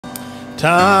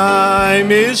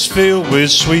Time is filled with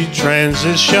sweet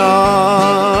transition.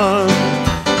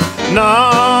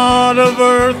 Not of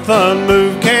earth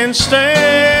unmoved can stand.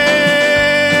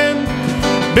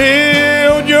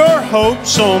 Build your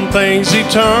hopes on things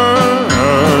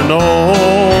eternal.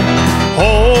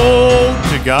 Hold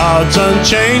to God's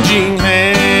unchanging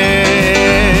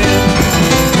hand.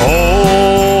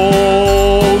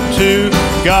 Hold to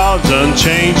God's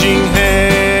unchanging hand.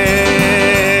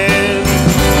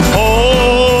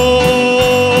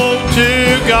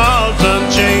 God's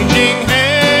unchanging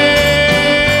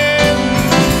hand.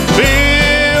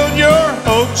 Build your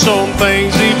hopes on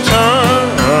things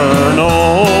eternal.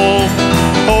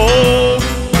 Hold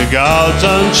to God's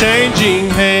unchanging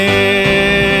hand.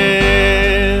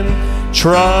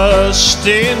 Trust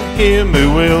in Him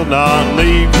who will not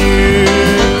leave you.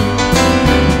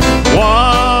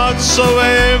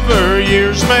 Whatsoever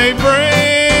years may bring,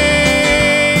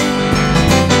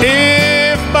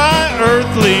 if by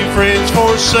earthly friends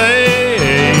forsaken,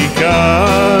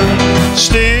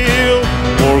 still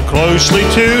more closely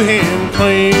to Him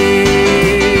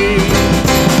cling.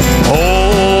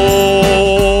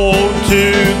 Hold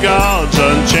to God's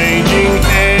unchanging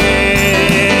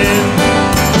hand.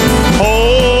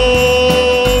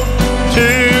 Hold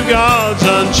to God's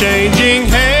unchanging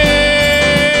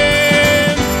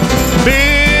hand.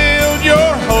 Build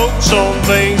your hopes on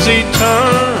things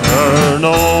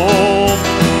eternal.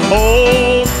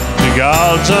 Hold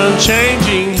God's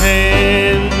unchanging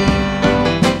hand.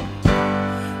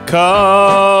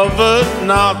 Covet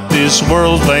not this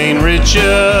world's vain riches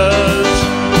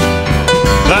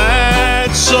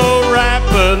that so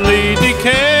rapidly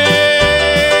decay.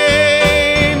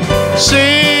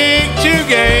 Seek to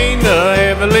gain the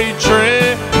heavenly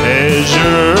treasures.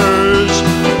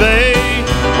 They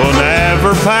will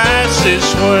never pass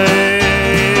this way.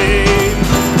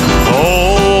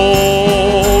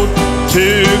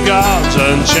 God's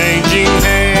unchanging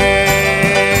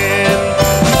hand.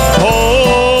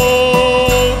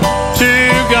 Hold to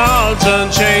God's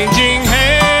unchanging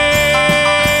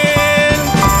hand.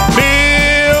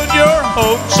 Build your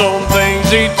hopes on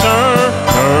things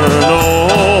eternal.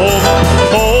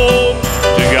 Hold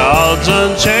to God's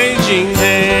unchanging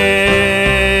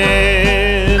hand.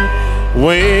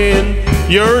 When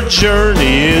your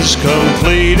journey is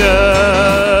completed,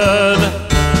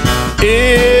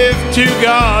 if to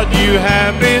God you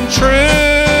have been true,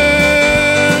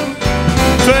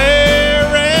 fair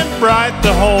and bright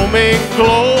the home in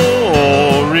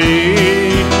glory,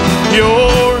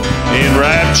 your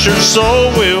enraptured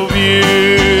soul will view.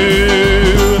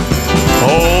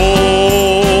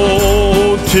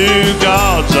 Hold to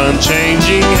God's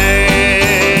unchanging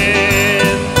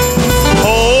hand.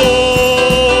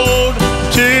 Hold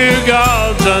to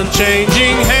God's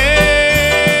unchanging hand.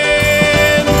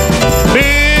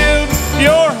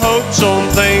 On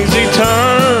things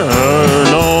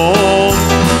eternal.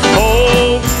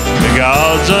 Hold to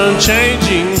God's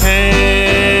unchanging hand.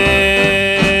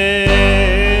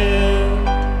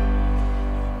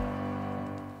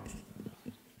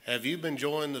 Have you been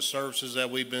enjoying the services that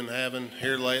we've been having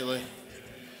here lately?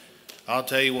 I'll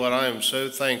tell you what, I am so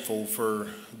thankful for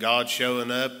God showing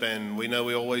up, and we know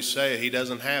we always say He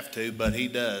doesn't have to, but He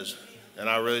does. And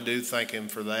I really do thank Him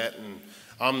for that. And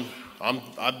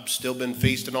I've still been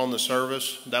feasting on the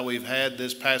service that we've had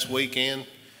this past weekend,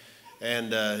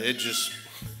 and it just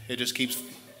keeps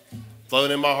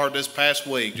flowing in my heart this past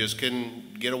week. Just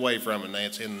couldn't get away from it,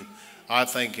 Nancy, and I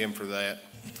thank Him for that.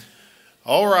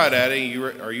 All right, Addie,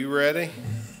 are you ready?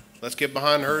 Let's get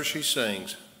behind her as she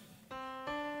sings.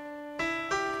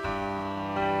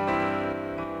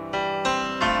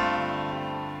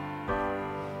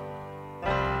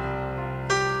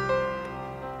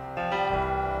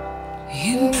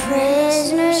 In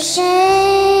prisoner's chains,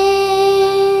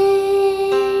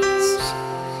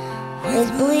 with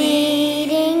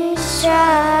bleeding stripes,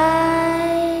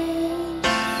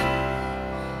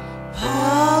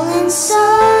 Paul and Silas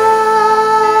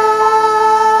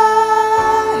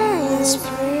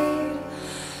prayed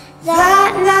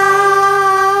that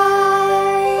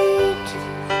night,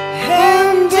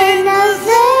 and in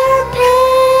their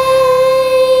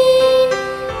pain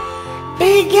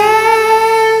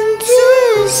began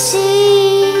to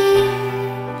see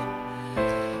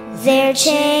their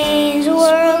chains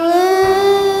were loosed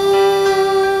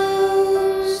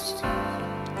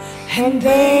and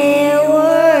they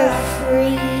were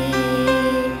free.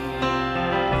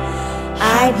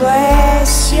 I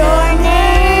bless your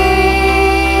name.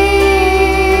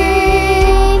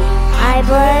 I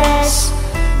bless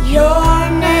your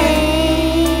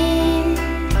name.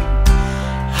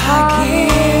 I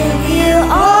give you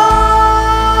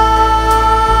all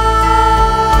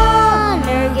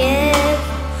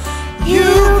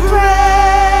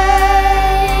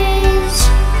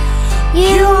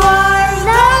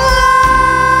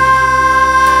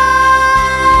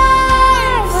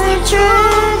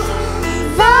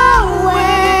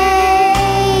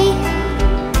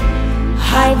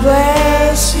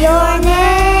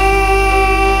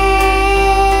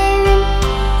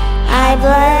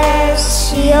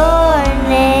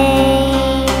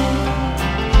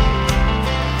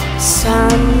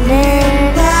Something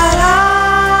that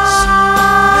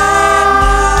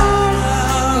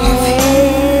you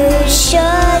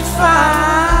should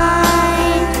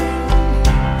find.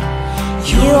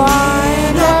 You are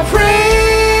in a prison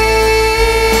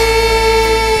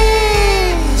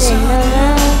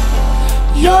of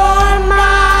your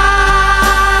mind.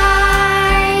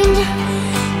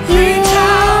 You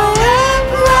don't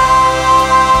rise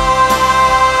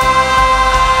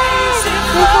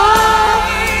before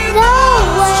the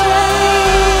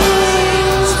waves,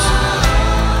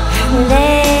 and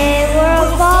they will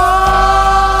fall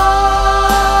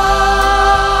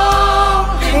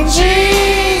in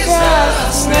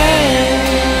Jesus'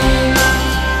 name.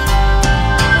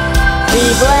 We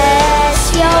bless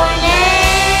your name.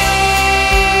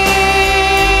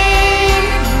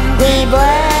 We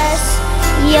bless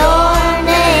your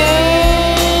name.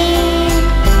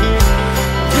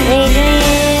 We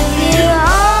give you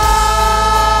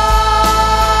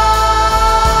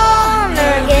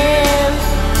honor, give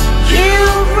you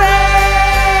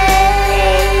praise.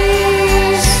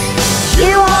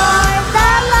 You are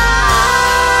the light,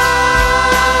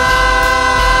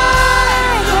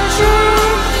 the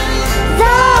truth,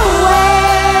 the way.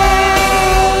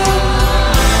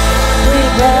 We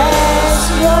bless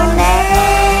your name.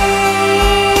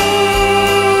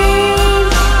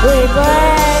 We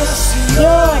bless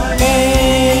your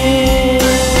name.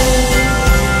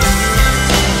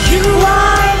 You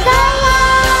are the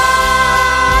light,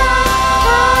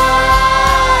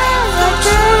 the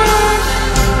truth,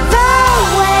 the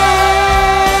way.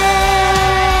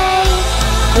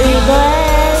 We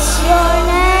bless your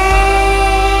name.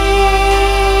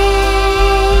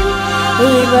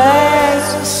 We bless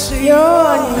your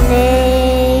name.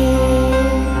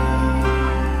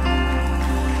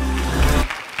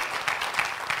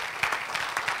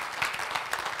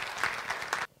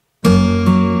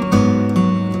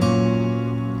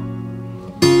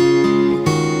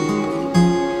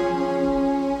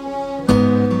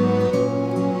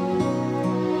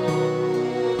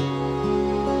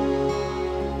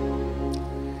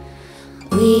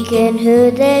 Weak and who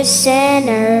the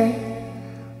sinner,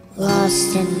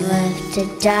 lost and left to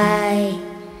die.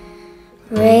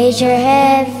 Raise your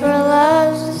head, for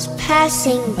love's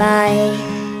passing by.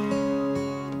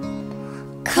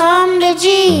 Come to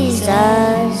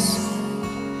Jesus,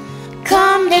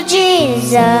 come to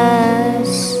Jesus,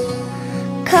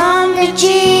 come to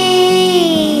Jesus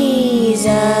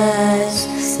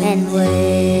and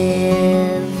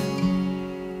live.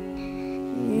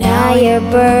 Now your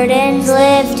burden's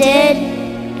lifted,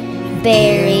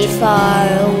 buried far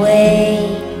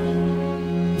away.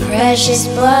 Precious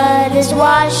blood has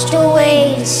washed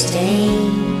away the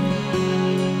stain.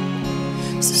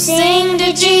 So sing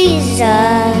to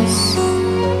Jesus,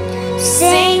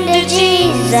 sing to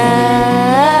Jesus,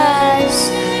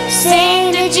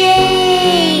 sing to Jesus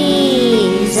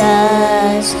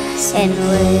and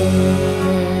live.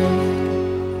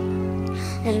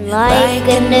 And like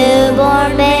a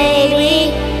newborn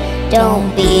baby,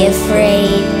 don't be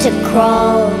afraid to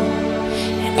crawl.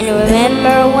 And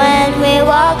remember when we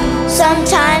walk,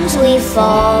 sometimes we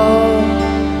fall.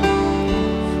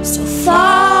 So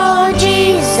follow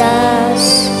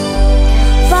Jesus,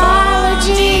 follow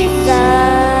Jesus,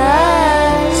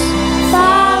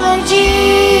 follow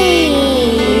Jesus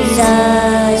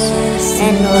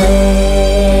and live.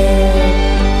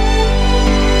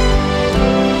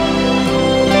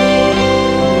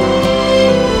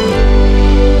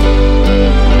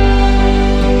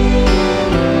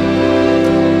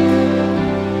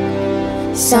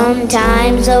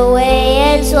 Sometimes the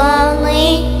way is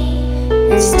lonely,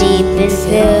 and steep and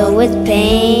filled with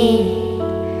pain.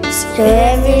 So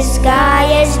every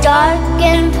sky is dark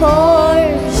and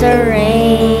pours the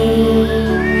rain.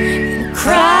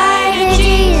 Cry to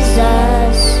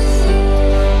Jesus,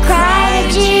 cry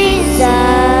to Jesus,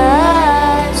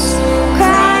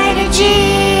 cry to Jesus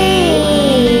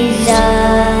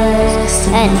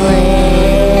and live.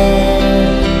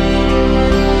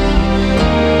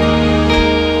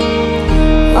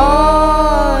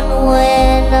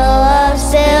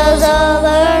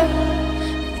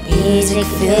 Music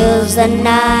fills the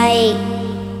night,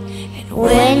 and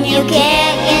when you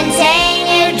can't contain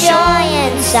your joy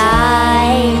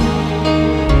inside,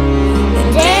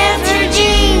 dance for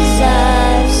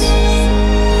Jesus,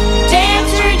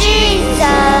 dance for Jesus,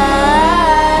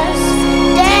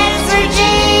 dance for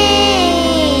Jesus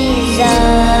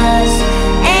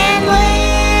and live.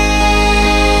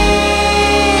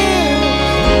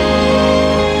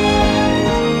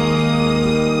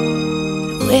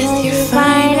 With your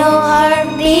final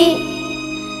heartbeat,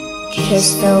 kiss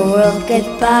the world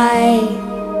goodbye.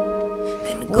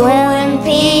 Go in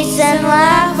peace and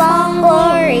laugh on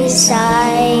glory's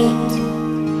sight.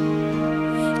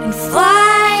 And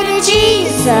fly to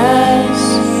Jesus.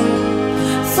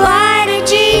 Fly to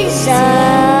Jesus.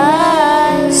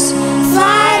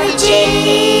 Fly to Jesus.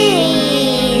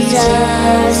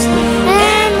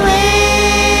 And live.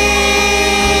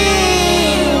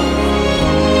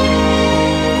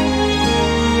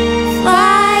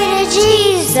 Fly to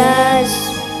Jesus.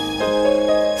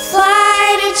 Fly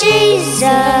to Jesus.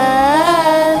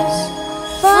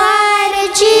 Fly to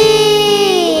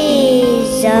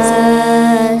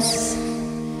Jesus.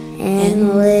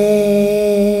 And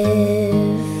live.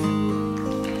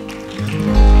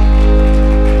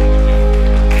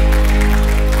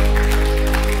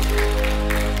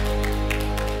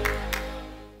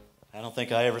 I don't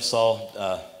think I ever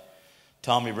saw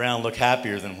Tommy Brown look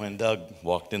happier than when Doug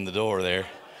walked in the door there.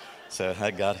 So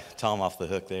that got Tom off the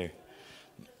hook there.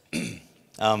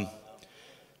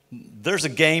 There's a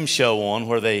game show on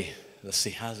where let's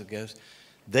see how it goes.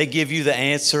 They give you the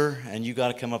answer and you got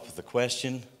to come up with a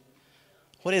question.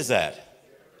 What is that?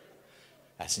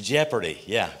 That's Jeopardy.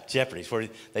 Yeah, Jeopardy. It's where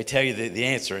they tell you the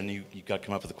answer and you got to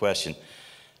come up with a question.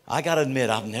 I got to admit,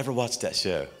 I've never watched that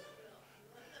show.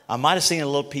 I might have seen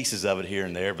little pieces of it here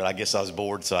and there, but I guess I was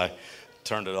bored, so I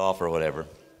turned it off or whatever.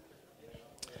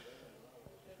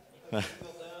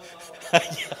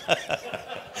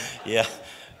 Yeah,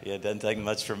 it doesn't take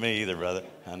much for me either, brother.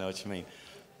 I know what you mean.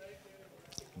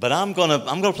 But I'm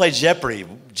gonna play Jeopardy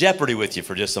with you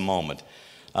for just a moment.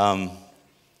 And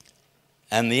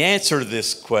the answer to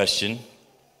this question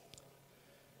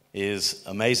is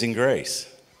Amazing Grace.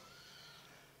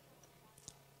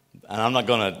 And I'm not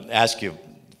going to ask you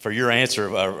for your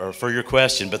answer or for your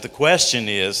question, but the question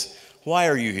is, why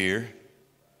are you here?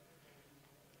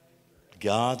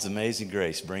 God's amazing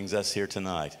grace brings us here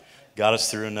tonight, got us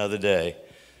through another day,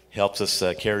 helps us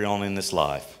carry on in this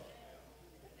life.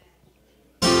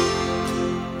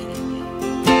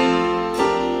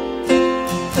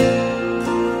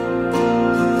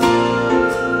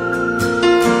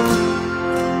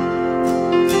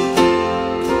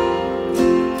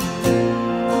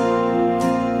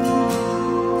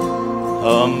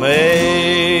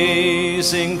 Amazing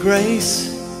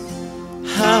grace,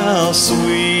 how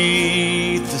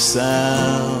sweet the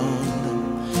sound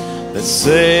that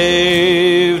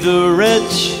saved a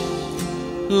wretch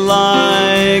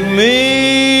like me.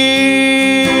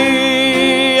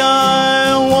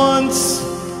 I once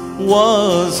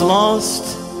was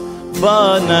lost,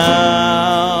 but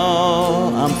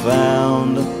now I'm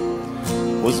found.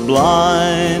 Was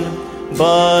blind,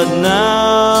 but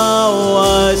now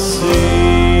I see.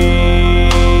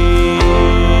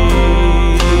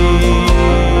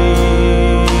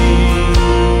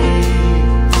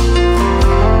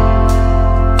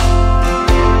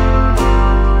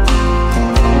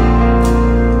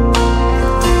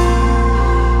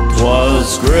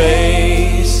 'Twas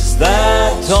grace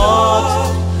that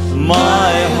taught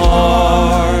my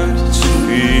heart to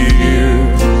fear,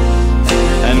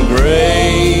 and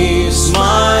grace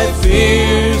my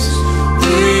fears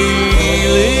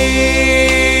relieved.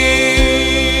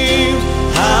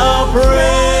 How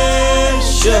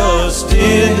precious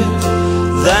did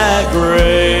that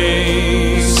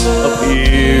grace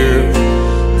appear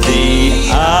the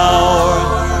hour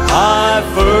I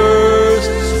first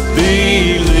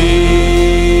believed.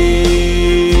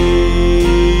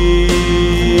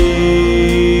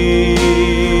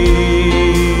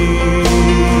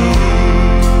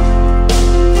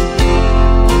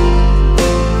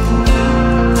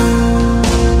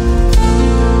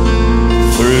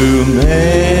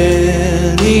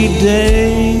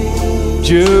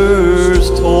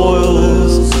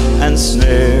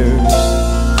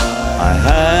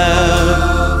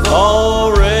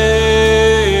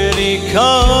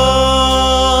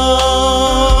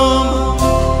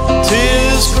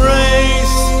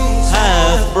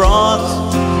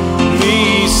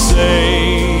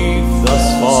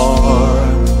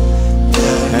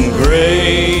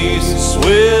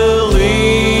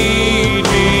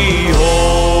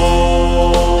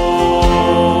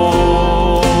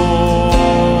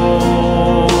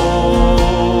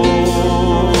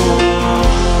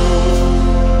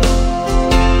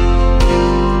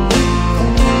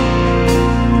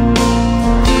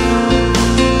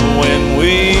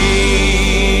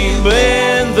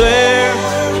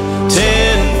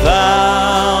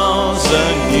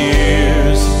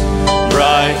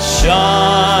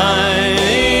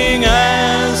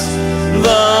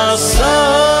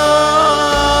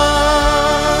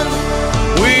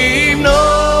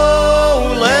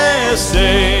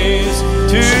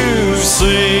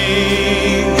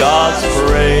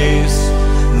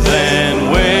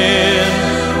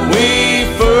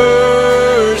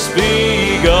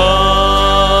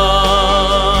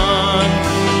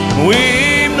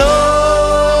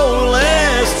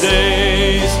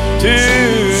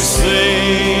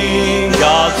 sing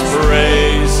God's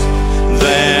praise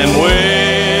than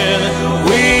when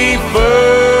we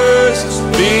first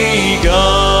begun.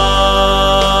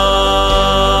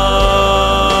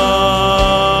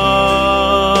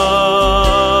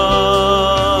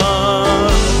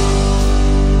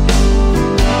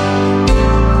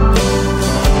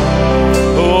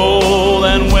 Oh,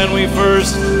 and when we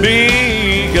first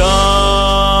begun.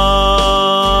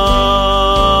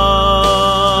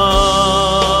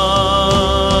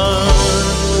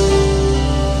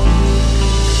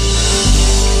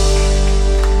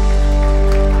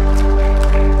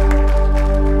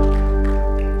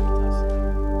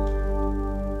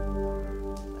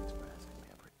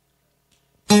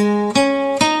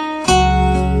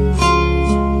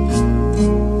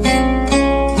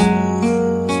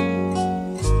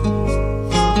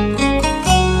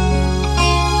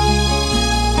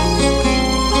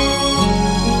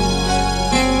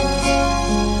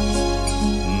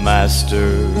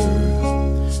 Master,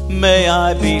 may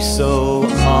I be so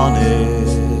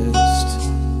honest,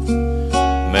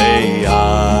 may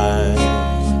I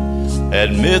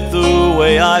admit the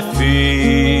way I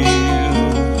feel.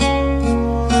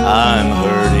 I'm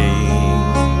hurting,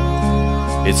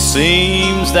 it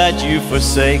seems that you've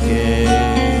forsaken.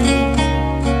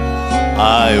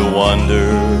 I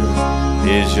wonder,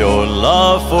 is your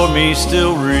love for me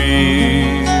still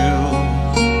real?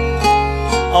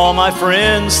 All my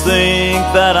friends think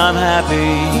that I'm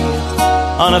happy,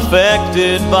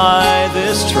 unaffected by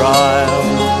this trial,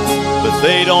 but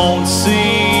they don't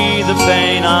see the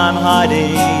pain I'm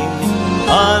hiding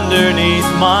underneath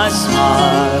my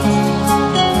smile.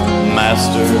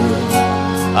 Master,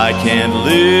 I can't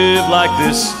live like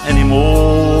this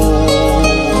anymore,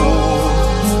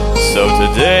 so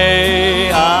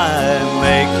today I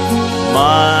make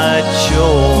my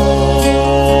choice.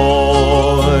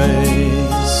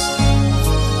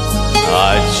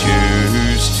 I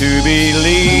choose to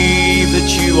believe that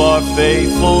you are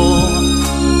faithful,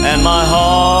 and my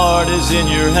heart is in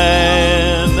your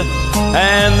hand.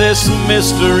 And this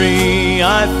mystery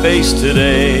I face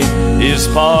today is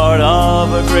part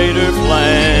of a greater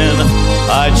plan.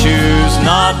 I choose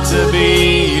not to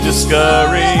be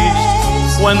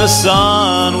discouraged when the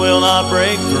sun will not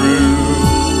break through.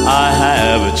 I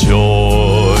have a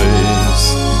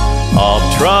choice of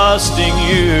trusting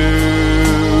you.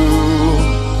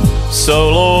 So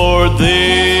Lord,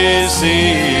 this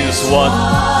is what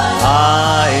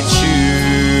I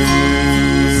choose.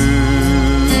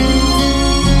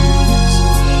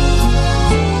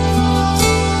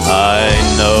 I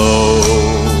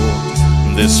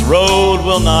know this road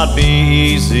will not be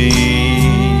easy.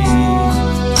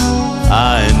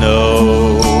 I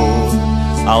know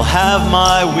I'll have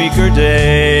my weaker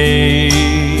days,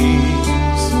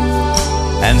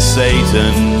 and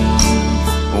Satan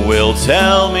will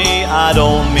tell me I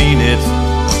don't mean it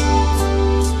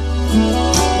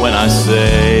when I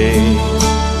say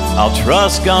I'll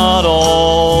trust God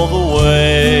all the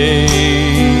way.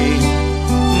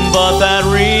 But that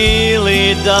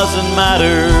really doesn't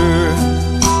matter.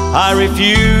 I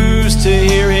refuse to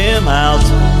hear him out.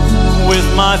 With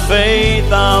my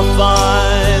faith I'll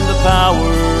find the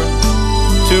power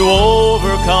to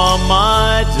overcome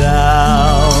my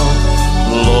doubt.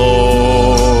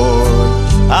 Lord,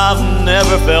 I've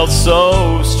never felt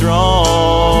so strong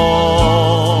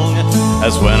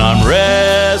as when I'm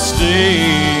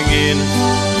resting in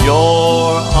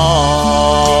your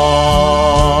arms.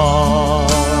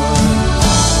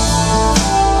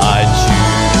 I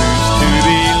choose to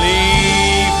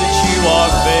believe that you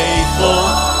are faithful,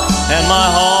 and my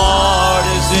heart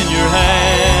is in your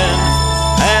hand.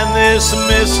 And this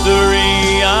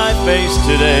mystery I face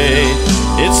today,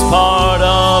 it's part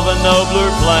of a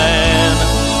nobler plan.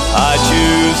 I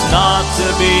choose not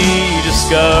to be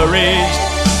discouraged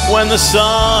when the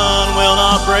sun will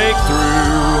not break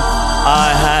through.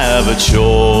 I have a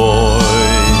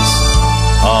choice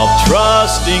of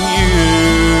trusting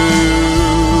you.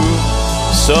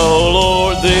 So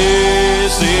Lord,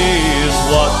 this is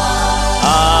what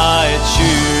I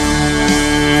choose.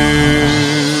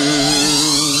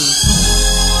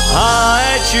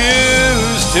 I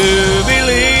choose to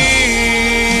believe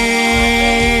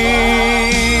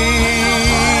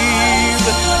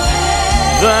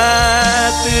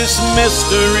that this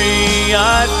mystery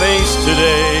I face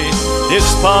today is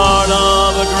part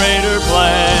of a greater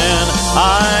plan.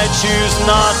 I choose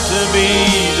not to be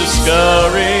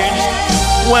discouraged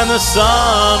when the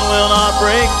sun will not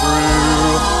break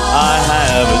through. I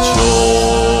have a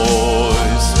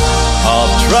choice of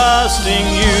trusting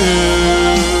you.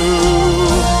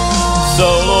 So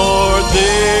Lord,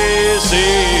 this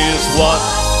is what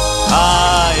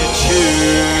I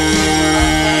choose.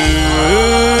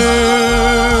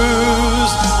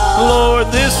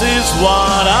 Lord, this is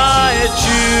what I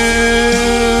choose.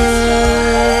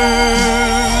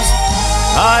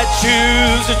 I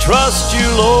choose to trust you,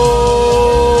 Lord.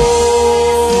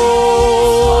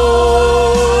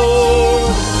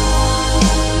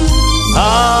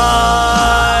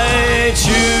 I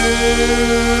choose.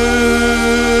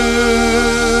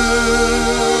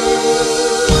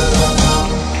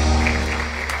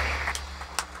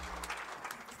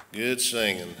 Good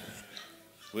singing.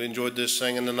 We enjoyed this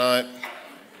singing tonight.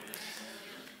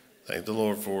 Thank the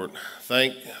Lord for it.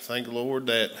 Thank the Lord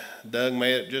that Doug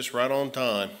made it just right on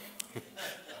time.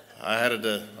 I had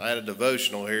a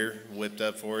devotional here whipped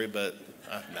up for you, but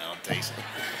now I'm teasing.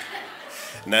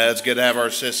 No, it's good to have our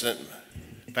assistant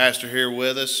pastor here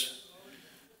with us.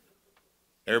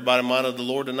 Everybody minded the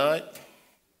Lord tonight?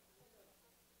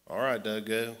 All right, Doug,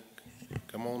 go.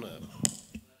 Come on up.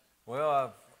 Well,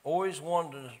 I've always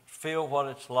wanted to feel what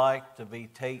it's like to be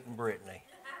Tate and Brittany.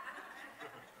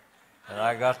 And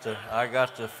I got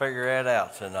to figure that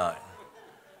out tonight.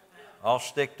 I'll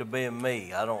stick to being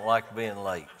me. I don't like being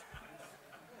late.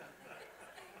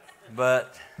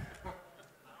 But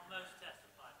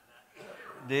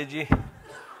did you?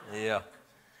 Yeah.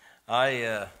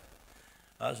 I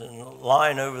was in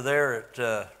line over there at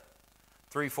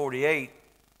 348.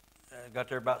 Got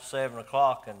there about 7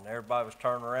 o'clock, and everybody was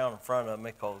turning around in front of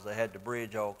me because they had the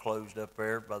bridge all closed up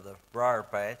there by the briar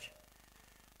patch.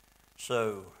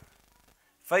 So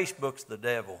Facebook's the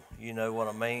devil, you know what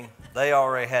I mean? They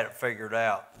already had it figured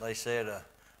out. They said a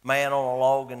man on a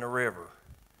log in the river,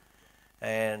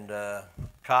 and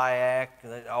kayak,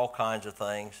 all kinds of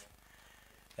things.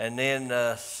 And then,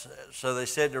 so they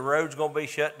said the road's going to be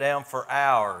shut down for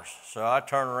hours. So I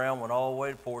turned around, went all the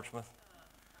way to Portsmouth,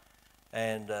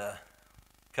 and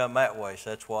come that way. So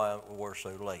that's why we're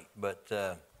so late. But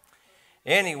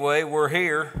anyway, we're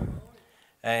here.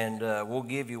 And we'll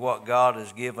give you what God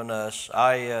has given us.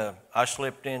 I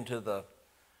slipped into the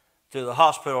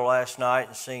hospital last night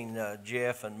and seen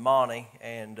Jeff and Monty,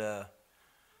 and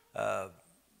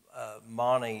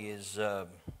Monty is,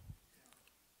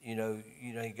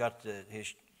 he got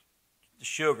his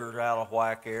sugar out of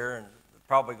whack there, and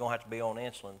probably gonna have to be on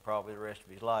insulin probably the rest of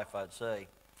his life, I'd say.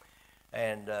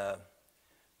 And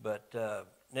but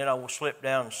then I slipped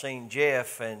down and seen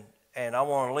Jeff, and I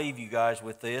want to leave you guys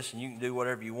with this, and you can do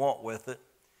whatever you want with it.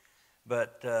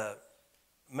 But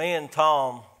me and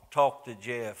Tom talk to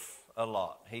Jeff a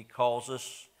lot. He calls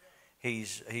us.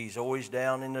 He's always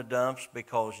down in the dumps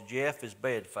because Jeff is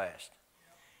bedfast.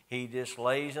 He just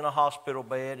lays in a hospital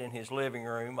bed in his living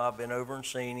room. I've been over and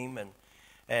seen him,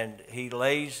 and he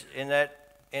lays in that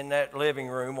living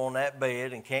room on that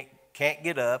bed and can't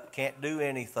get up, can't do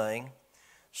anything.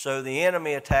 So the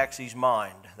enemy attacks his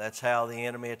mind. That's how the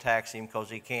enemy attacks him, because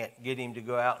he can't get him to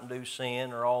go out and do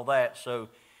sin or all that. So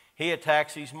he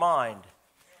attacks his mind.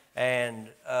 And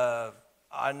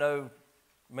I know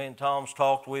me and Tom's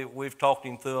talked. We've talked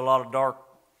him through a lot of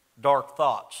dark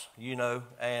thoughts,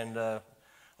 and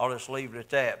I'll just leave it at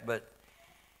that. But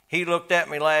he looked at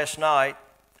me last night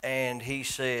and he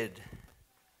said,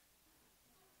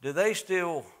 "Do they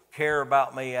still care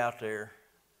about me out there?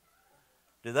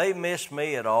 Do they miss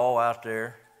me at all out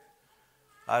there?"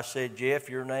 I said, "Jeff,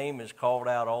 your name is called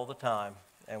out all the time,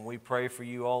 and we pray for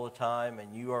you all the time,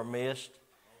 and you are missed."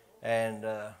 And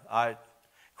of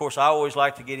course, I always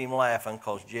like to get him laughing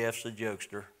because Jeff's a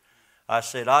jokester. I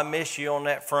said, "I miss you on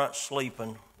that front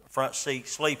seat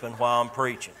sleeping while I'm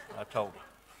preaching," I told him.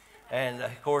 And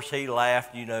of course, he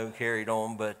laughed, carried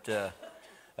on, but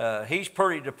he's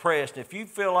pretty depressed. If you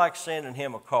feel like sending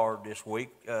him a card this week,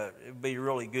 it'd be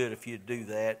really good if you'd do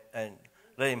that and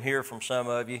let him hear from some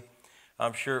of you.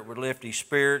 I'm sure it would lift his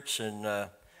spirits, and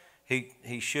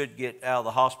he should get out of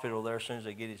the hospital there as soon as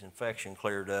they get his infection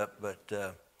cleared up. But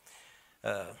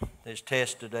his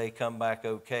test today come back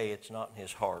okay. It's not in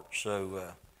his heart.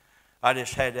 So I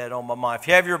just had that on my mind. If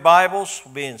you have your Bibles,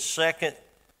 we'll be in 2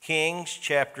 Kings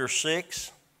chapter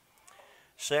 6.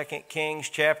 2 Kings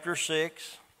chapter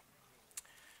 6.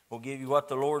 We'll give you what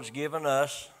the Lord's given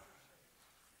us.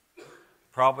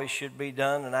 Probably should be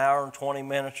done an hour and 20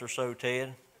 minutes or so,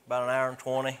 Ted. About an hour and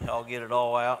 20. I'll get it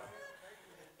all out.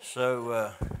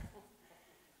 So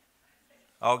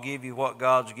I'll give you what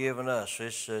God's given us.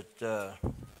 It's at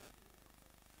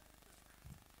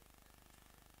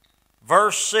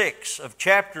verse 6 of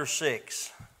chapter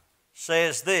 6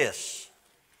 says this: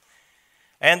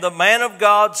 "And the man of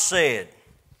God said,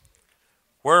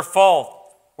 Where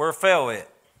fell it?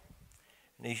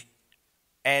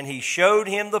 And he showed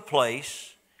him the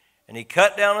place, and he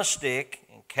cut down a stick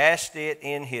and cast it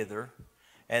in hither,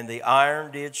 and the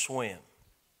iron did swim.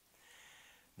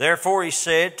 Therefore he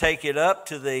said, take it up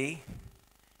to thee,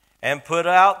 and put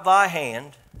out thy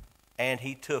hand, and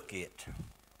he took it.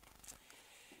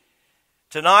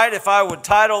 Tonight, if I would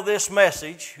title this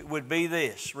message, it would be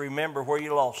this: remember where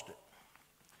you lost it.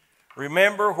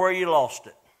 Remember where you lost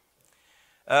it.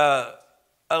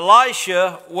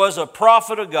 Elisha was a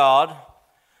prophet of God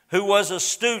who was a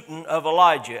student of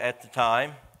Elijah at the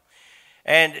time.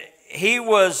 And he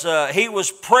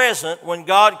was present when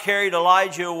God carried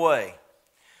Elijah away.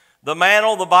 The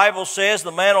mantle, the Bible says,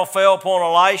 the mantle fell upon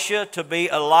Elisha to be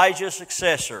Elijah's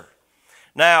successor.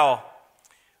 Now,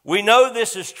 we know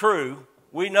this is true.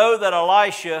 We know that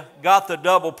Elisha got the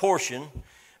double portion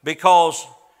because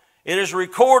it is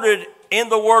recorded in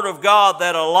the Word of God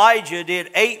that Elijah did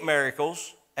 8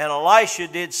 miracles and Elisha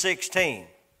did 16.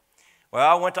 Well,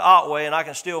 I went to Otway and I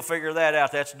can still figure that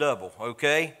out. That's double,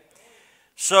 okay?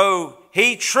 So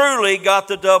he truly got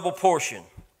the double portion.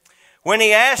 When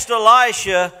he asked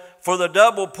Elisha for the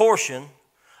double portion,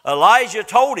 Elijah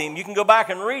told him, you can go back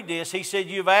and read this, he said,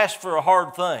 you've asked for a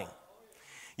hard thing.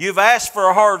 You've asked for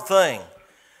a hard thing.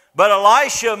 But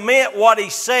Elisha meant what he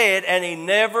said, and he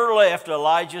never left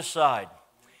Elijah's side.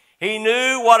 He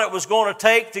knew what it was going to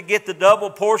take to get the double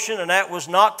portion, and that was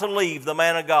not to leave the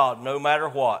man of God, no matter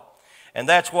what. And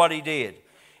that's what he did.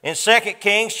 In 2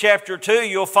 Kings chapter 2,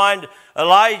 you'll find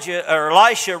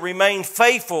Elisha remained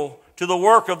faithful to the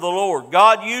work of the Lord.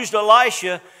 God used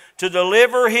Elisha to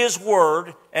deliver his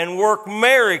word and work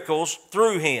miracles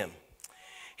through him.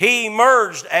 He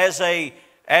emerged as a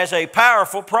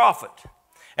powerful prophet.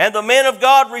 And the men of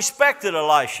God respected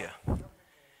Elisha.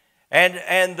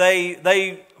 And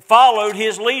they followed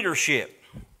his leadership.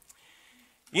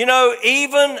 You know,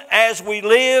 even as we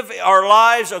live our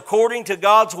lives according to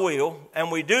God's will,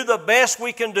 and we do the best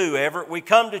we can do, Everett, we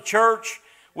come to church,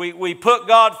 we put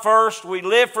God first, we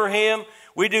live for Him,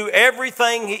 we do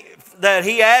everything that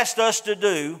He asked us to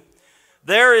do,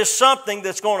 there is something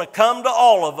that's going to come to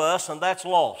all of us, and that's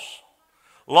loss.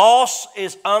 Loss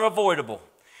is unavoidable.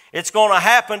 It's going to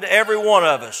happen to every one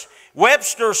of us.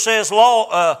 Webster says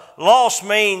loss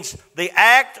means the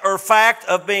act or fact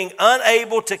of being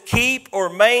unable to keep or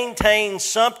maintain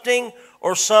something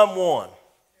or someone.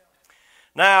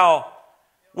 Now,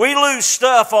 we lose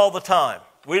stuff all the time.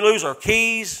 We lose our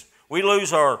keys. We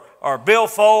lose our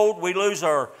billfold. We lose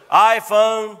our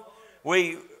iPhone.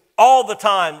 All the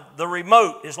time, the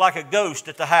remote is like a ghost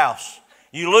at the house.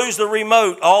 You lose the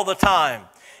remote all the time.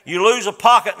 You lose a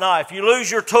pocket knife. You lose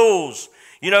your tools.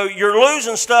 You know, you're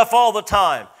losing stuff all the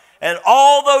time. And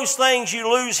all those things you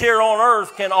lose here on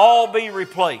earth can all be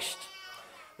replaced.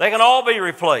 They can all be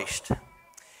replaced.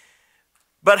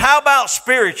 But how about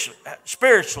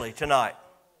spiritually tonight?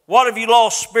 What have you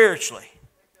lost spiritually?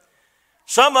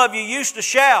 Some of you used to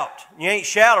shout. You ain't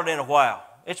shouted in a while.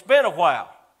 It's been a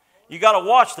while. You got to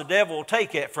watch, the devil will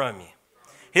take that from you.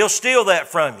 He'll steal that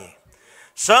from you.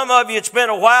 Some of you, it's been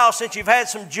a while since you've had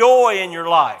some joy in your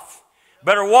life.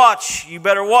 Better watch. You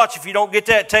better watch. If you don't get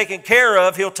that taken care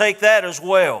of, he'll take that as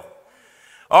well.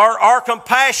 Our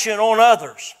compassion on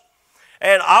others.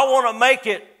 And I want to make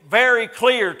it very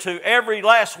clear to every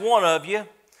last one of you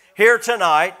here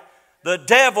tonight, the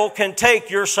devil can take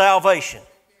your salvation.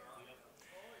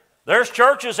 There's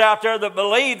churches out there that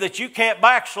believe that you can't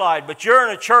backslide, but you're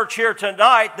in a church here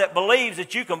tonight that believes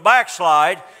that you can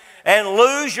backslide and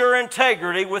lose your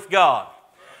integrity with God.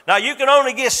 Now, you can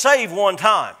only get saved one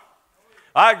time.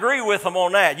 I agree with them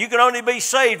on that. You can only be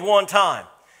saved one time.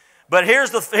 But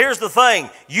here's the thing.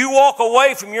 You walk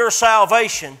away from your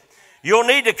salvation, you'll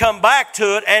need to come back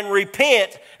to it and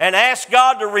repent and ask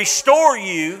God to restore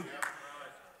you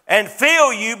and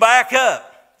fill you back up.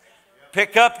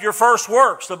 Pick up your first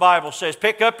works, the Bible says.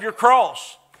 Pick up your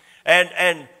cross.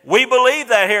 And we believe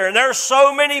that here. And there's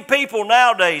so many people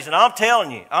nowadays, and I'm telling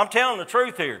the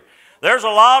truth here. There's a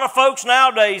lot of folks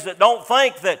nowadays that don't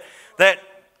think that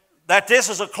this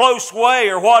is a close way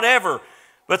or whatever.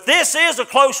 But this is a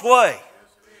close way.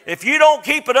 If you don't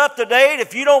keep it up to date,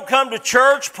 if you don't come to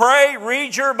church, pray,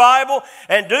 read your Bible,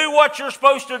 and do what you're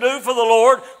supposed to do for the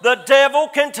Lord, the devil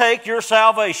can take your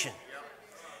salvation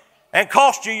and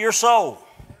cost you your soul.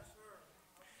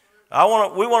 We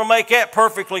want to make that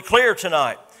perfectly clear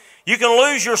tonight. You can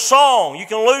lose your song. You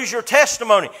can lose your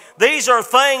testimony. These are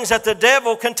things that the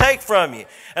devil can take from you.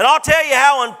 And I'll tell you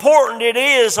how important it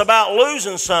is about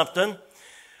losing something.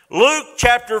 Luke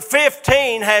chapter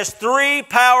 15 has 3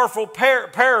 powerful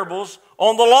parables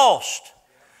on the lost.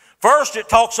 First, it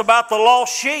talks about the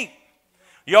lost sheep.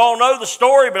 You all know the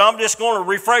story, but I'm just going to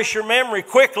refresh your memory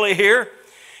quickly here.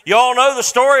 You all know the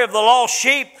story of the lost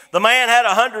sheep. The man had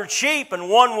 100 sheep and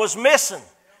one was missing.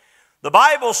 The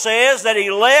Bible says that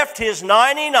he left his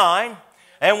 99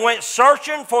 and went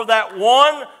searching for that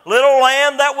one little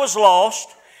lamb that was lost.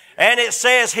 And it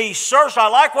says he searched. I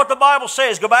like what the Bible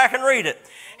says. Go back and read it.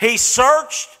 He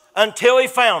searched until he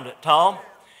found it, Tom.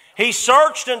 He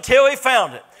searched until he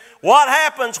found it. What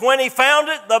happens when he found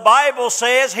it? The Bible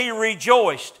says he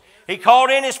rejoiced. He called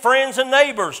in his friends and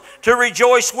neighbors to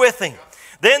rejoice with him.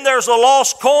 Then there's a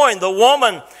lost coin. The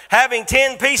woman, having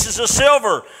 10 pieces of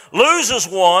silver, loses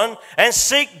one and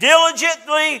seek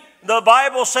diligently, the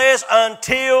Bible says,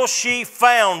 until she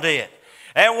found it.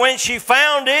 And when she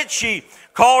found it, she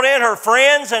called in her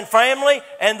friends and family,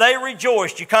 and they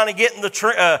rejoiced. You kind of getting the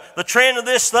trend of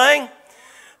this thing?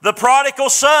 The prodigal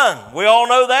son. We all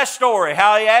know that story,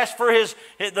 how he asked for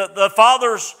the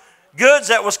father's goods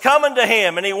that was coming to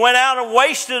him, and he went out and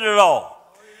wasted it all.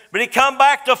 But he come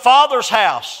back to father's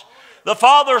house. The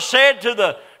father said to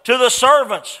the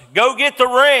servants, go get the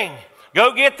ring,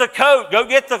 go get the coat, go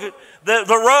get the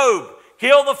robe,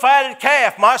 kill the fatted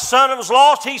calf. My son was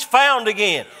lost, he's found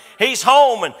again. He's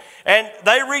home. And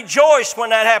they rejoiced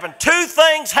when that happened. Two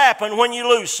things happen when you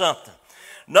lose something.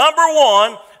 Number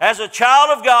one, as a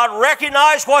child of God,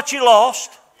 recognize what you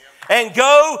lost and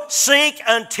go seek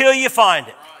until you find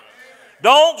it.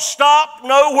 Don't stop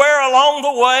nowhere along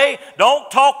the way.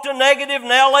 Don't talk to negative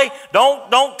Nellie.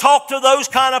 Don't talk to those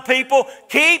kind of people.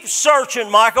 Keep searching,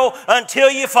 Michael,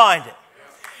 until you find it.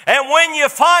 And when you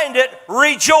find it,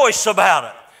 rejoice about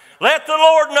it. Let the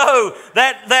Lord know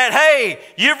that hey,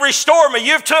 you've restored me.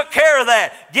 You've took care of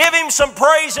that. Give Him some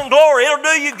praise and glory. It'll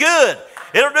do you good.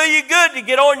 It'll do you good to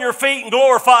get on your feet and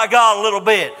glorify God a little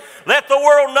bit. Let the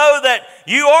world know that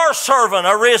you are serving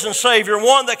a risen Savior,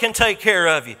 one that can take care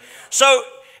of you. So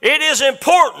it is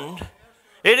important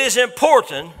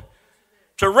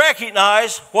to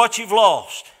recognize what you've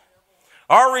lost.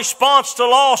 Our response to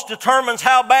loss determines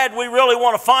how bad we really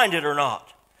want to find it or not.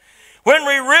 When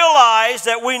we realize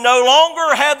that we no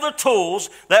longer have the tools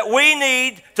that we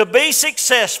need to be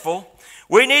successful,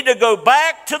 we need to go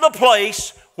back to the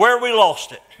place where we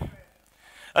lost it.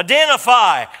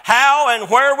 Identify how and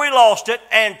where we lost it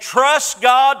and trust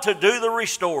God to do the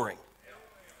restoring.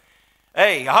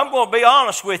 Hey, I'm going to be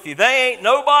honest with you. There ain't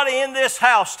nobody in this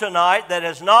house tonight that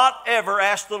has not ever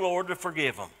asked the Lord to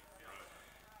forgive them.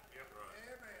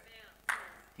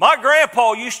 My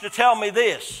grandpa used to tell me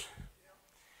this.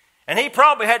 And he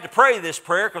probably had to pray this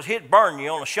prayer because he'd burn you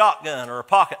on a shotgun or a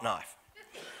pocket knife.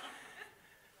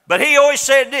 But he always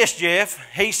said this, Jeff.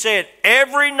 He said,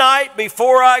 every night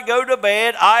before I go to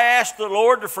bed, I ask the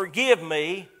Lord to forgive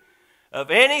me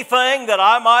of anything that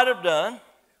I might have done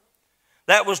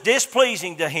that was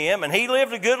displeasing to Him. And he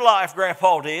lived a good life,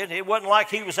 Grandpa did. It wasn't like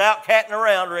he was out catting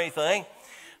around or anything.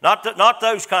 Not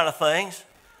those kind of things.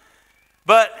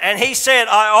 And he said,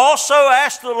 I also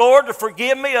asked the Lord to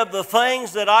forgive me of the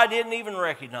things that I didn't even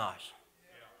recognize.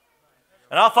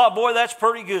 And I thought, boy, that's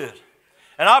pretty good.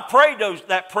 And I prayed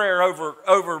that prayer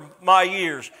over my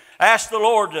years. Asked the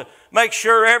Lord to make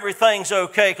sure everything's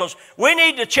okay, because we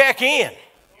need to check in.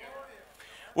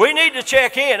 We need to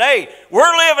check in. Hey,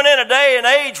 we're living in a day and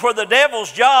age where the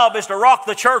devil's job is to rock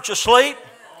the church asleep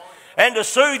and to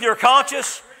soothe your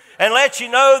conscience and let you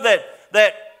know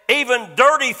that even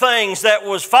dirty things that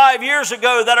was 5 years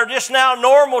ago that are just now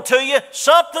normal to you,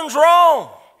 something's wrong.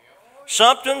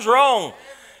 Something's wrong.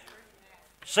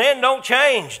 Sin don't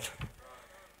change.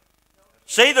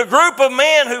 See, the group of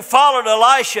men who followed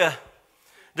Elisha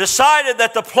decided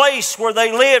that the place where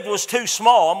they lived was too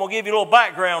small. I'm going to give you a little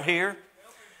background here.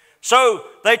 So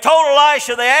they told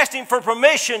Elisha, they asked him for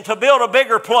permission to build a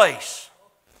bigger place.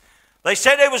 They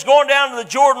said they was going down to the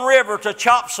Jordan River to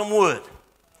chop some wood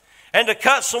and to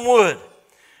cut some wood.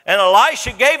 And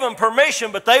Elisha gave them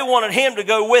permission, but they wanted him to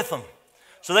go with them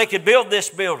so they could build this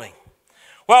building.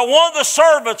 While one of the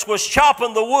servants was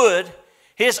chopping the wood,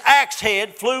 his axe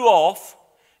head flew off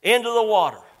into the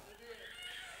water.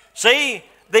 See,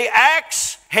 the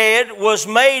axe head was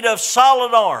made of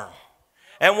solid iron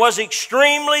and was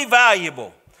extremely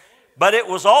valuable, but it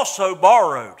was also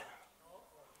borrowed.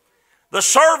 The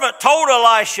servant told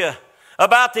Elisha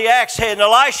about the axe head, and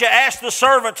Elisha asked the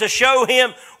servant to show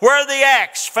him where the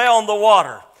axe fell in the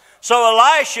water. So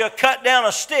Elisha cut down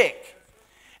a stick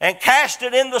and cast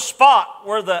it in the spot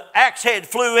where the axe head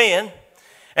flew in,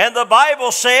 and the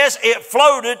Bible says it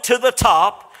floated to the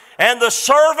top, and the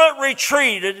servant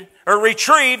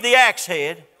retrieved the axe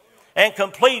head and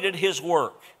completed his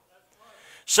work.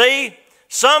 See,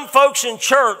 some folks in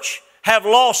church have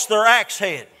lost their axe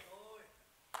head.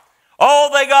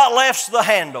 All they got left's the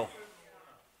handle.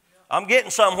 I'm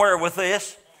getting somewhere with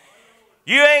this.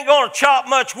 You ain't going to chop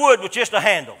much wood with just a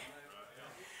handle.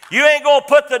 You ain't going to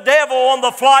put the devil on the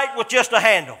flight with just a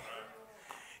handle.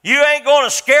 You ain't going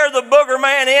to scare the booger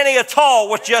man any at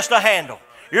all with just a handle.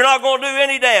 You're not going to do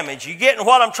any damage. You getting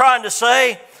what I'm trying to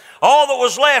say? All that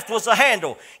was left was the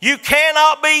handle. You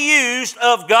cannot be used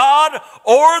of God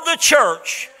or the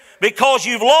church because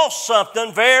you've lost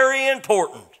something very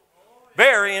important.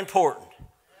 Very important.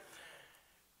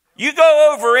 You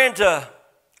go over into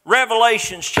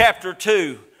Revelations chapter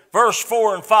 2, verse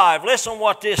 4 and 5. Listen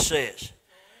what this says.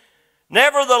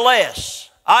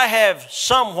 Nevertheless, I have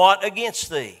somewhat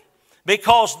against thee,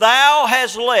 because thou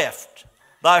hast left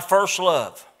thy first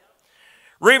love.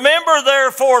 Remember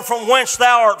therefore from whence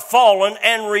thou art fallen,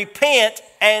 and repent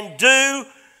and do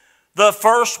the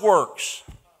first works.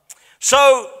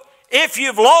 So, if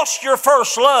you've lost your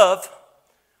first love,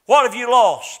 what have you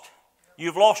lost?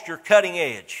 You've lost your cutting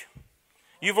edge.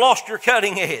 You've lost your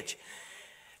cutting edge.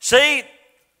 See,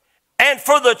 and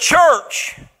for the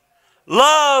church,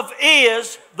 love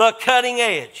is the cutting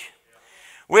edge.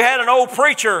 We had an old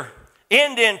preacher,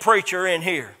 Indian preacher in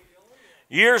here.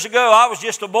 Years ago, I was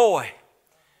just a boy.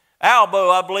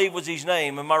 Albo, I believe was his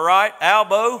name. Am I right?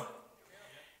 Albo?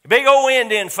 Big old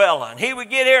Indian fella. And he would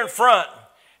get here in front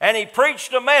and he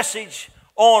preached a message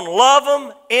on love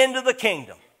them into the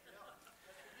kingdom.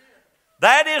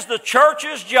 That is the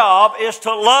church's job, is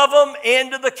to love them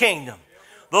into the kingdom.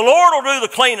 The Lord will do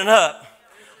the cleaning up.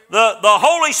 The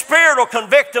Holy Spirit will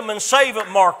convict them and save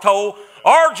them, Mark told.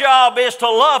 Our job is to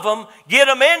love them, get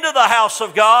them into the house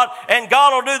of God, and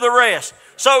God will do the rest.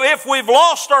 So if we've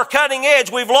lost our cutting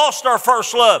edge, we've lost our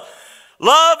first love.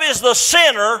 Love is the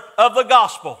center of the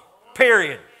gospel,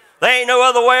 period. There ain't no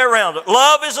other way around it.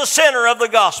 Love is the center of the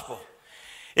gospel.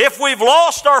 If we've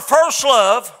lost our first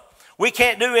love, we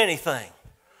can't do anything.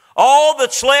 All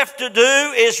that's left to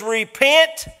do is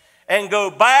repent and go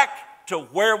back to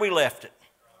where we left it,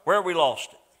 where we lost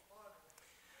it.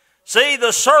 See,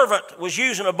 the servant was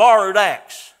using a borrowed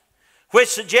axe, which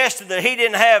suggested that he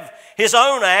didn't have his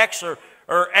own axe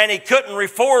and he couldn't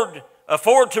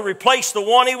afford to replace the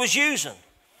one he was using.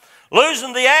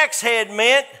 Losing the axe head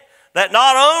meant that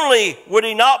not only would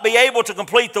he not be able to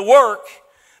complete the work,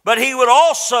 but he would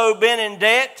also been in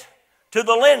debt to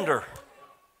the lender.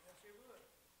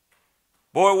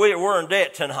 Boy, we're in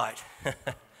debt tonight.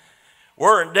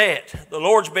 We're in debt. The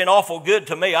Lord's been awful good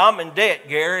to me. I'm in debt,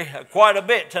 Gary, quite a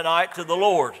bit tonight to the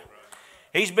Lord.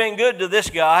 He's been good to this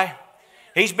guy.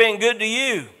 He's been good to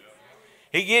you.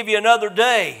 He gave you another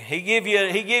day. He gave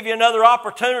you another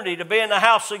opportunity to be in the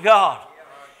house of God.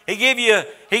 He gave you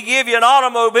an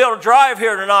automobile to drive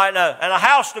here tonight and a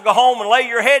house to go home and lay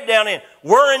your head down in.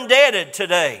 We're indebted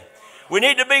today. We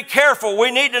need to be careful.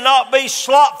 We need to not be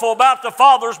slothful about the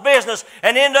Father's business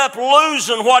and end up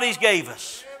losing what He's gave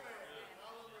us.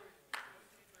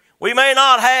 We may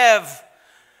not have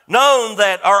known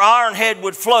that our iron head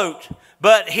would float,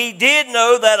 but he did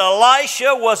know that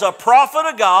Elisha was a prophet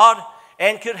of God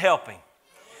and could help him.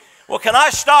 Well, can I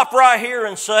stop right here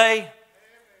and say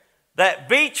that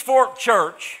Beach Fork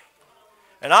Church,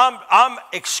 and I'm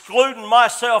excluding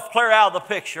myself clear out of the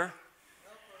picture,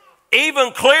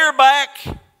 even clear back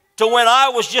to when I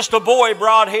was just a boy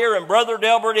brought here and Brother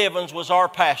Delbert Evans was our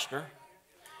pastor.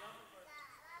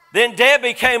 Then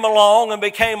Debbie came along and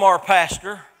became our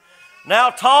pastor. Now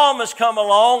Tom has come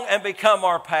along and become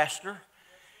our pastor.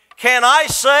 Can I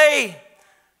say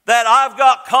that I've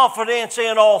got confidence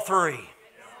in all three?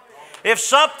 If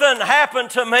something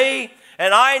happened to me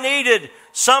and I needed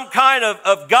some kind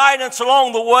of guidance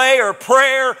along the way or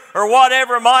prayer or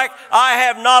whatever, Mike, I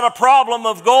have not a problem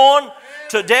of going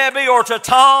to Debbie or to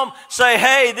Tom, say,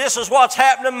 hey, this is what's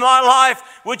happening in my life.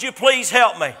 Would you please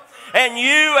help me? And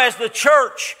you as the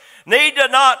church need to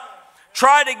not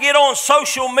try to get on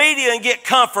social media and get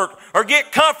comfort or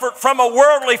get comfort from a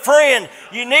worldly friend.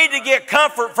 You need to get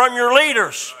comfort from your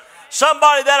leaders.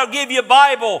 Somebody that'll give you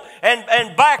Bible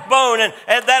and backbone and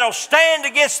that'll stand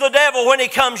against the devil when he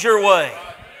comes your way.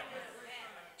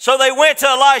 So they went to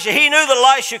Elisha. He knew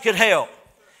that Elisha could help.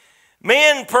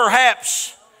 Men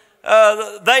perhaps,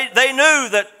 they knew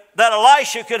that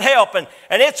Elisha could help. And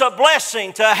it's a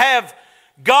blessing to have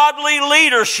godly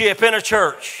leadership in a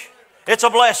church. It's a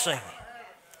blessing.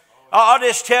 I'll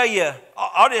just tell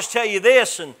you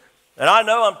this, and I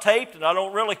know I'm taped and I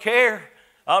don't really care.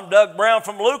 I'm Doug Brown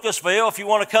from Lucasville. If you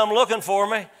want to come looking for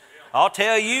me, I'll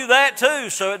tell you that too,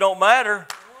 so it don't matter.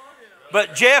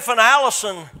 But Jeff and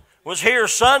Allison was here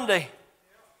Sunday,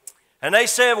 and they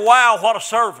said, wow, what a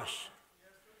service.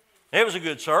 It was a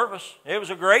good service. It was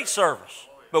a great service,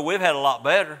 but we've had a lot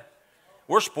better.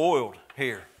 We're spoiled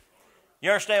here. You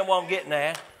understand what I'm getting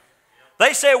at?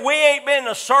 They said, we ain't been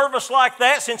in a service like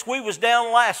that since we was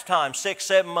down last time, 6,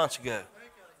 7 months ago.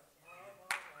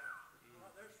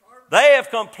 They have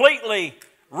completely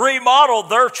remodeled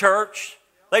their church.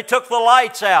 They took the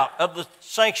lights out of the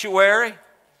sanctuary.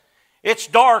 It's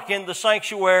dark in the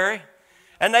sanctuary.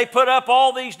 And they put up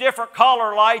all these different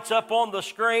color lights up on the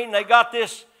screen. They got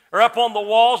this, or up on the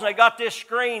walls, and they got this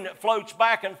screen that floats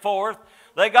back and forth.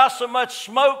 They got so much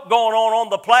smoke going on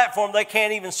the platform they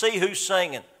can't even see who's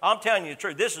singing. I'm telling you the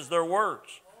truth. This is their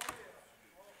words.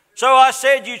 So I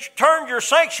said, you turned your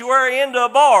sanctuary into a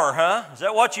bar, huh? Is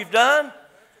that what you've done?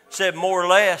 Said, more or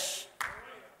less.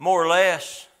 More or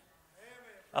less.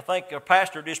 I think our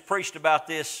pastor just preached about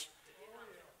this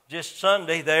just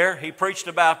Sunday there. He preached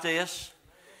about this.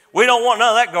 We don't want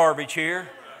none of that garbage here.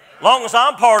 As long as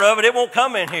I'm part of it, it won't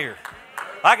come in here.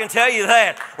 I can tell you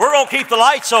that. We're going to keep the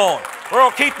lights on. We're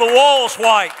going to keep the walls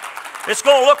white. It's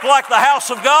going to look like the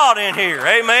house of God in here.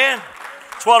 Amen?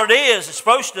 That's what it is. It's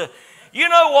supposed to. You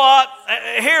know what?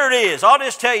 Here it is. I'll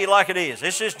just tell you like it is.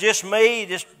 This is just me,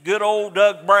 just good old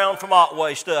Doug Brown from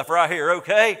Otway stuff right here,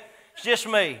 okay? It's just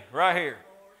me right here.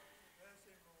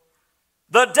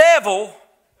 The devil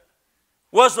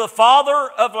was the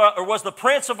was the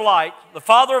prince of light, the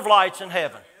father of lights in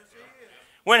heaven.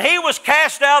 When he was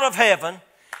cast out of heaven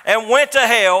and went to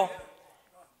hell,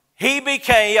 he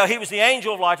was the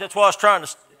angel of light. That's what I was trying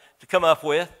to come up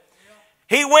with.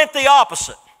 He went the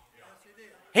opposite.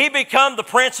 He became the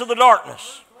prince of the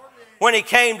darkness when he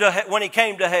came to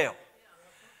hell.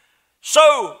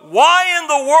 So why in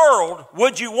the world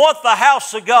would you want the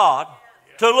house of God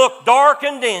to look dark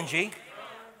and dingy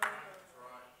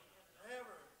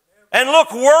and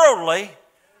look worldly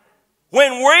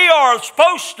when we are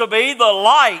supposed to be the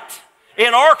light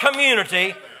in our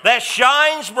community that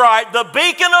shines bright, the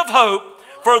beacon of hope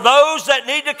for those that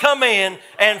need to come in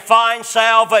and find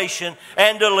salvation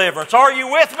and deliverance? Are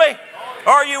you with me?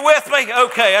 Are you with me?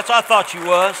 Okay, that's I thought you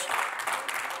was.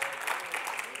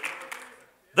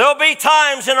 There'll be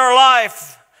times in our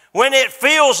life when it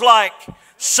feels like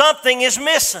something is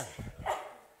missing.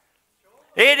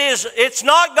 It's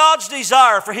not God's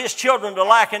desire for His children to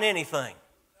lack in anything.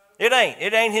 It ain't.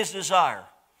 It ain't His desire.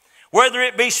 Whether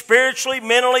it be spiritually,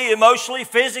 mentally, emotionally,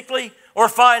 physically, or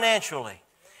financially.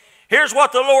 Here's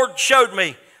what the Lord showed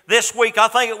me this week. I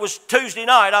think it was Tuesday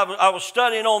night. I was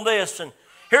studying on this, and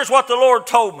here's what the Lord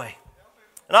told me.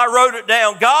 And I wrote it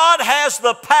down. God has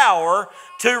the power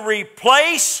to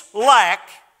replace lack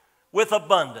with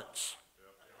abundance.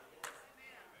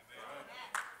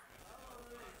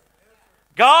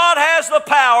 God has the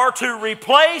power to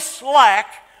replace lack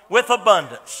with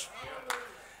abundance.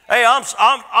 Hey,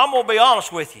 I'm going to be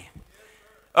honest with you.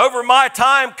 Over my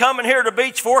time coming here to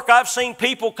Beech Fork, I've seen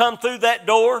people come through that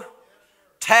door,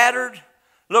 tattered,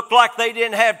 looked like they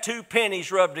didn't have 2 pennies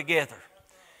rubbed together.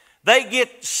 They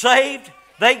get saved,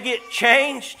 they get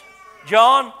changed,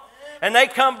 John, and they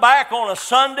come back on a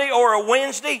Sunday or a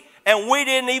Wednesday, and we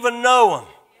didn't even know them.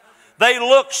 They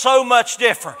look so much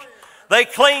different. They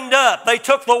cleaned up. They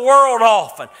took the world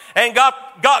off and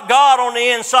got God on the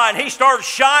inside. He started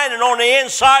shining on the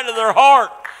inside of their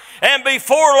heart. And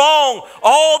before long,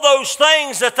 all those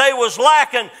things that they was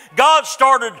lacking, God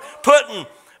started putting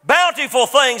bountiful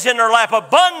things in their lap,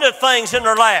 abundant things in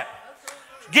their lap.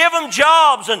 Give them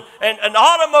jobs and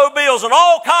automobiles and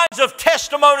all kinds of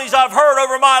testimonies I've heard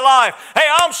over my life. Hey,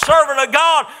 I'm serving a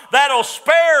God that'll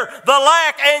spare the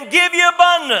lack and give you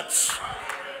abundance.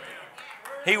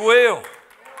 He will.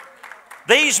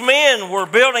 These men were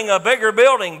building a bigger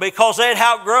building because they had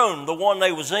outgrown the one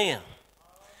they was in.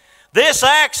 This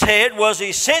axe head was the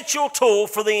essential tool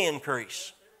for the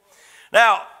increase.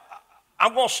 Now,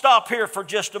 I'm going to stop here for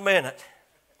just a minute.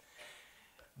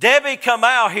 Debbie come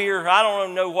out here, I don't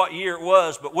even know what year it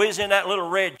was, but we was in that little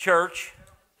red church.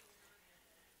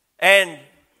 And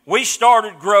we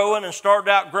started growing and started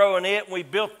outgrowing it. And we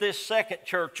built this second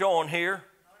church on here.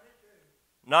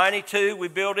 92, we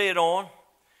built it on.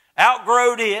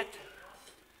 Outgrowed it.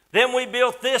 Then we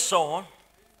built this on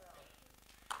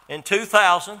in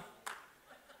 2000.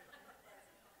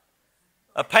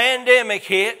 A pandemic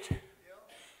hit.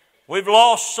 We've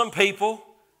lost some people,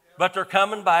 but they're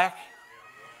coming back.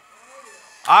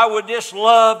 I would just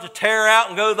love to tear out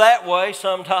and go that way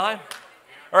sometime,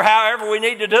 or however we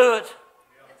need to do it.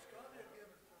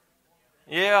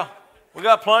 Yeah, we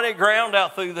got plenty of ground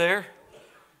out through there.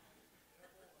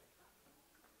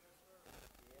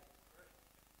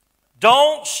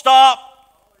 Don't stop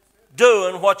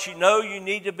doing what you know you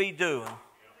need to be doing.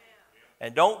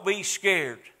 And don't be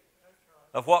scared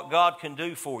of what God can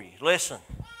do for you. Listen.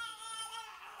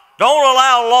 Don't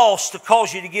allow loss to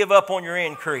cause you to give up on your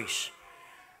increase.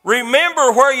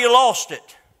 Remember where you lost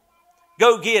it.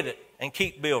 Go get it and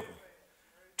keep building.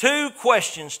 2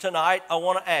 questions tonight I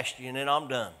want to ask you, and then I'm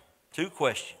done. 2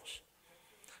 questions.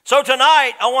 So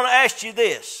tonight I want to ask you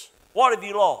this. What have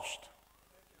you lost?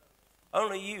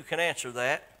 Only you can answer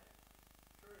that.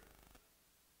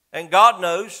 And God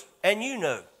knows, and you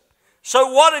know.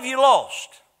 So what have you lost?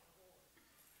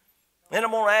 Then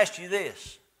I'm going to ask you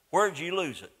this. Where did you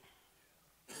lose it?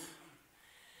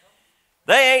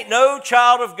 They ain't no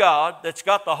child of God that's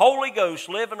got the Holy Ghost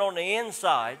living on the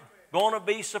inside going to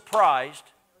be surprised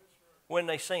when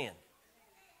they sin.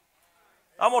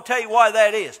 I'm going to tell you why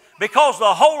that is. Because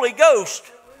the Holy Ghost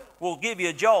will give you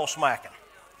a jaw smacking.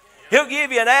 He'll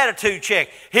give you an attitude check.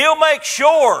 He'll make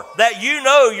sure that you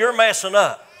know you're messing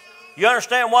up. You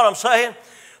understand what I'm saying?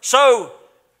 So,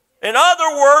 in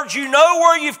other words, you know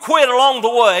where you've quit along the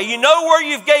way. You know where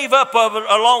you've gave up of it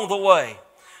along the way.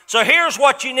 So here's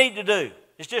what you need to do.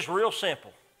 It's just real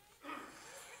simple.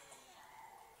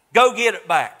 Go get it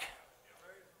back.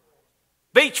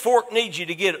 Beech Fork needs you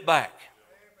to get it back.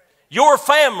 Your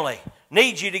family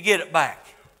needs you to get it back.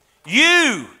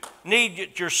 You need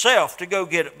it yourself to go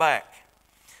get it back.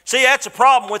 See, that's a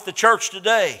problem with the church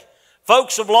today.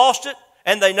 Folks have lost it,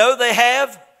 and they know they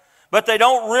have, but they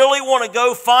don't really want to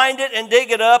go find it and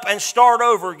dig it up and start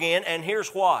over again, and here's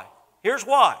why. Here's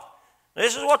why.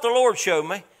 This is what the Lord showed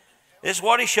me. This is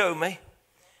what He showed me.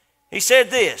 He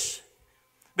said this,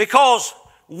 because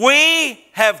we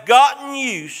have gotten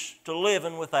used to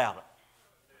living without it.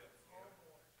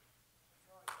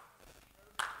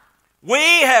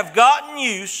 We have gotten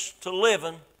used to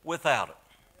living without it.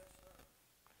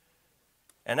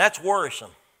 And that's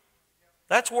worrisome.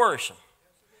 That's worrisome.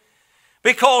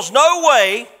 Because no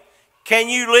way can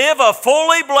you live a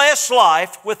fully blessed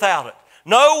life without it.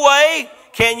 No way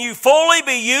can you fully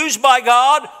be used by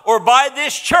God or by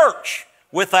this church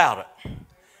without it.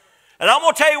 And I'm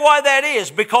going to tell you why that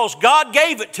is. Because God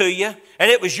gave it to you,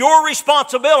 and it was your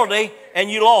responsibility, and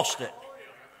you lost it.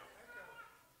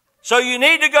 So you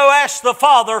need to go ask the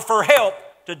Father for help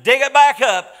to dig it back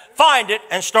up, find it,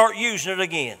 and start using it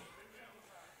again.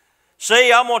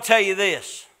 See, I'm going to tell you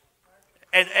this,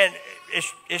 and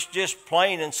it's just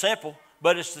plain and simple,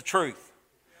 but it's the truth.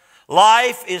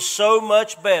 Life is so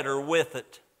much better with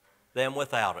it than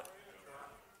without it.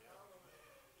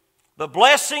 The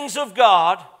blessings of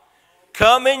God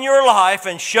come in your life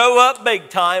and show up big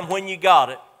time when you got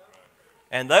it,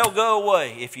 and they'll go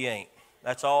away if you ain't.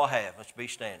 That's all I have. Let's be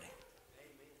standing.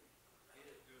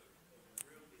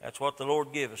 That's what the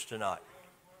Lord gave us tonight.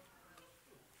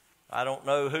 I don't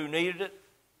know who needed it,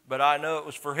 but I know it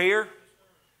was for here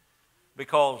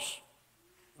because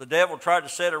the devil tried to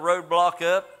set a roadblock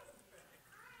up,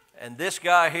 and this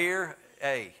guy here,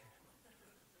 hey,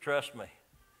 trust me,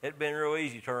 it'd been real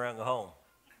easy to turn around and go home.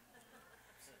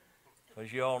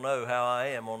 Because you all know how I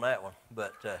am on that one.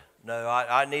 But no,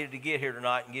 I needed to get here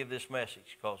tonight and give this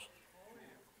message because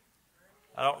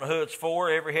I don't know who it's for.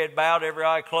 Every head bowed, every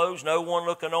eye closed, no one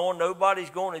looking on. Nobody's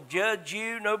going to judge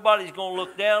you. Nobody's going to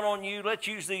look down on you. Let's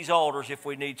use these altars if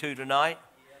we need to tonight.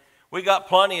 We got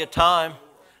plenty of time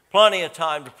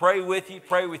to pray with you,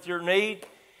 pray with your need.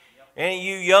 Any of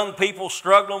you young people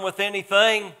struggling with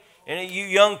anything, any of you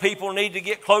young people need to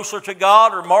get closer to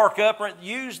God or mark up,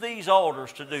 use these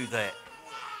altars to do that.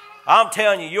 I'm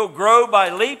telling you, you'll grow by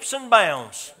leaps and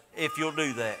bounds if you'll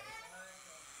do that.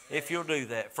 If you'll do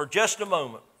that for just a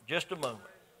moment, just a moment.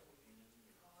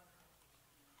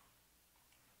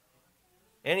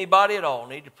 Anybody at all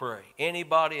need to pray?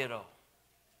 Anybody at all?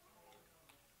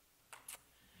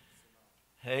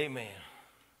 Amen.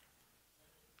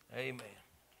 Amen.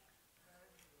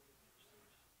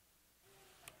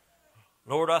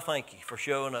 Lord, I thank you for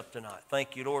showing up tonight.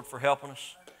 Thank you, Lord, for helping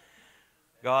us.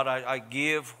 God, I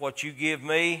give what you give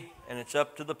me, and it's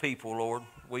up to the people, Lord.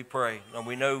 We pray. And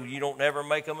we know you don't never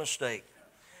make a mistake.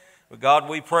 But God,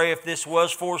 we pray if this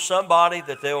was for somebody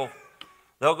that they'll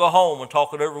go home and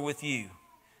talk it over with you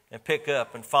and pick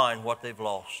up and find what they've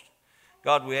lost.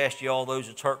 God, we ask you all those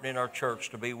that's hurting in our church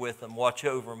to be with them. Watch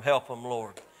over them. Help them,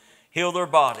 Lord. Heal their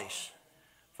bodies.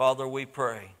 Father, we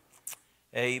pray.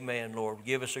 Amen, Lord.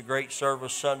 Give us a great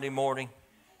service Sunday morning,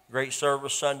 great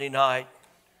service Sunday night.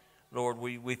 Lord,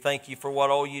 we thank you for what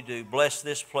all you do. Bless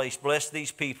this place. Bless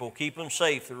these people. Keep them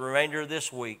safe the remainder of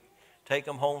this week. Take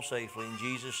them home safely in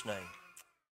Jesus' name.